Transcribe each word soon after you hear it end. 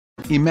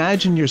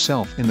Imagine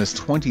yourself in this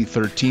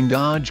 2013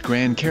 Dodge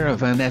Grand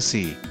Caravan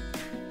SE.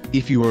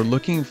 If you are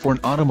looking for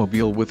an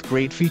automobile with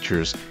great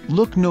features,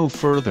 look no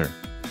further.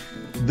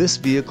 This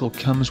vehicle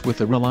comes with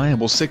a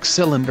reliable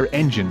 6-cylinder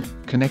engine,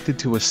 connected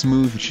to a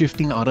smooth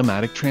shifting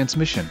automatic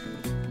transmission.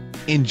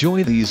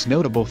 Enjoy these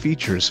notable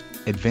features: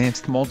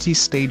 advanced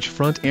multi-stage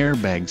front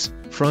airbags,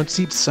 front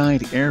seat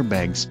side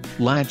airbags,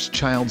 latch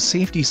child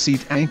safety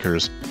seat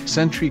anchors,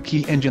 Sentry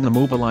key engine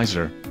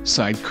immobilizer,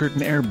 side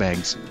curtain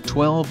airbags,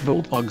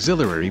 12-volt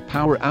auxiliary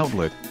power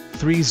outlet,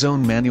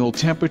 3-zone manual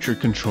temperature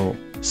control,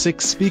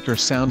 6-speaker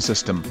sound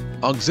system,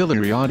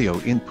 auxiliary audio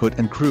input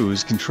and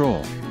cruise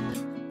control.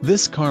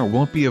 This car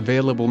won't be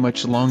available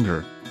much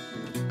longer.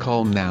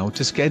 Call now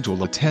to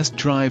schedule a test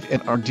drive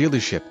at our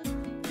dealership.